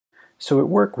So at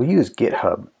work we use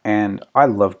GitHub, and I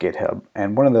love GitHub,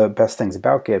 and one of the best things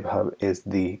about GitHub is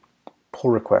the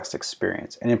pull request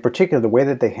experience, and in particular the way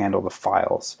that they handle the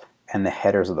files and the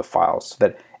headers of the files, so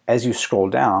that as you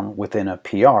scroll down within a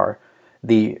PR,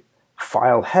 the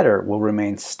file header will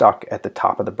remain stuck at the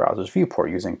top of the browser's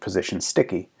viewport using position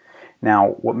sticky. Now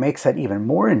what makes that even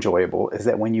more enjoyable is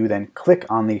that when you then click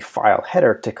on the file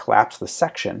header to collapse the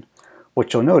section,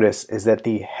 what you'll notice is that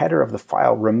the header of the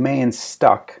file remains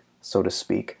stuck, so to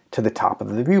speak, to the top of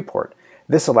the viewport.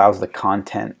 This allows the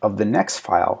content of the next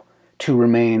file to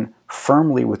remain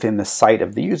firmly within the sight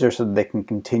of the user so that they can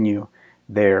continue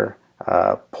their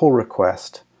pull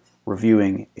request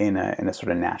reviewing in a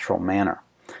sort of natural manner.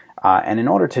 And in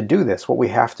order to do this, what we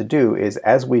have to do is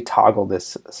as we toggle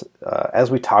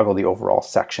the overall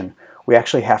section, we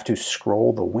actually have to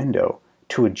scroll the window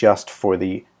to adjust for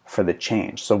the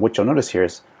change. So what you'll notice here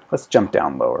is, let's jump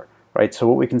down lower, right? So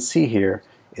what we can see here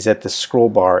is that the scroll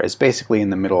bar is basically in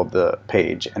the middle of the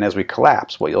page, and as we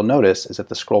collapse, what you'll notice is that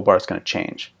the scroll bar is going to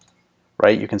change,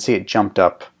 right? You can see it jumped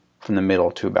up from the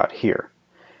middle to about here.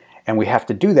 And we have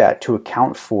to do that to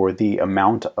account for the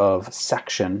amount of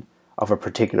section of a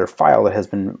particular file that has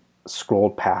been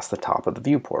scrolled past the top of the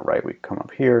viewport, right? We come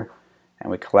up here and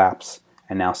we collapse,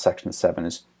 and now section 7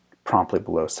 is promptly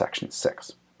below section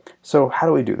 6. So how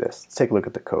do we do this? Let's take a look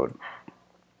at the code.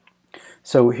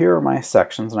 So here are my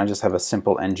sections, and I just have a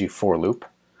simple ng for loop.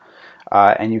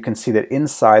 And you can see that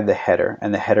inside the header,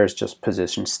 and the header is just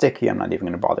position sticky, I'm not even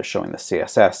going to bother showing the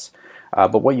CSS,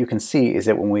 but what you can see is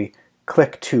that when we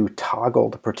click to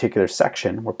toggle the particular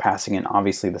section, we're passing in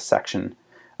obviously the section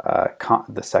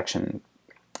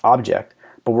object,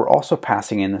 but we're also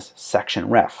passing in this section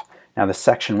ref. Now the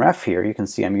section ref here, you can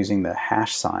see I'm using the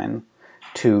hash sign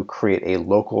to create a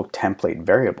local template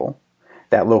variable.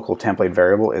 That local template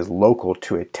variable is local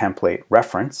to a template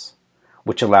reference,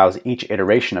 which allows each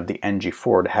iteration of the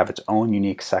ng4 to have its own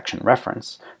unique section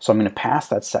reference. So I'm going to pass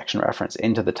that section reference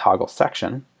into the toggle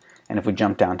section, and if we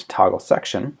jump down to toggle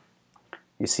section,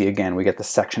 you see again we get the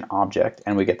section object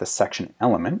and we get the section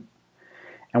element,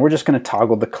 and we're just going to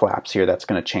toggle the collapse here. That's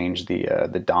going to change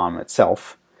the DOM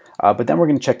itself. But then we're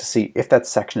going to check to see if that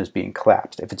section is being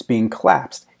collapsed. If it's being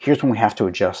collapsed, here's when we have to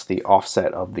adjust the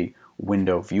offset of the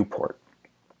window viewport.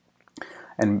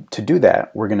 And to do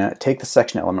that, we're going to take the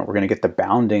section element, we're going to get the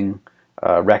bounding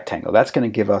rectangle. That's going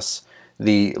to give us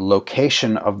the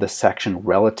location of the section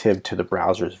relative to the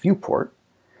browser's viewport.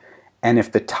 And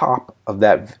if the top of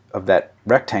that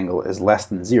rectangle is less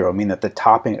than 0, meaning that the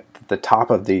top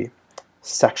of the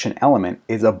section element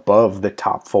is above the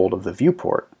top fold of the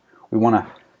viewport, we want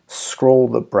to scroll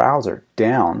the browser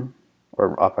down,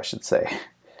 or up I should say.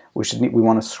 We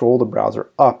want to scroll the browser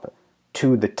up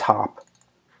to the top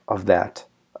of that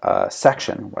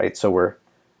section, right? So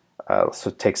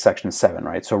so take section 7,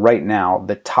 right? So right now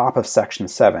the top of section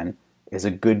 7 is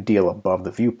a good deal above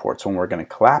the viewport. So when we're going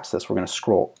to collapse this, we're going to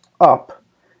scroll up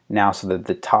now so that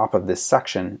the top of this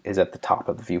section is at the top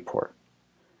of the viewport.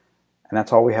 And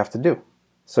that's all we have to do.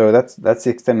 So that's the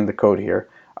extent of the code here.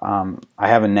 I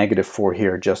have a -4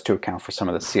 here just to account for some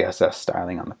of the CSS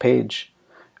styling on the page.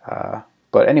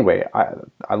 But anyway,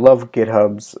 I love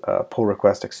GitHub's pull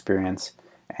request experience,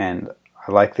 and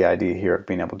I like the idea here of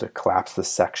being able to collapse this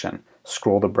section,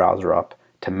 scroll the browser up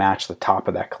to match the top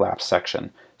of that collapsed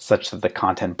section such that the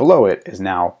content below it is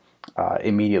now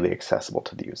immediately accessible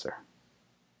to the user.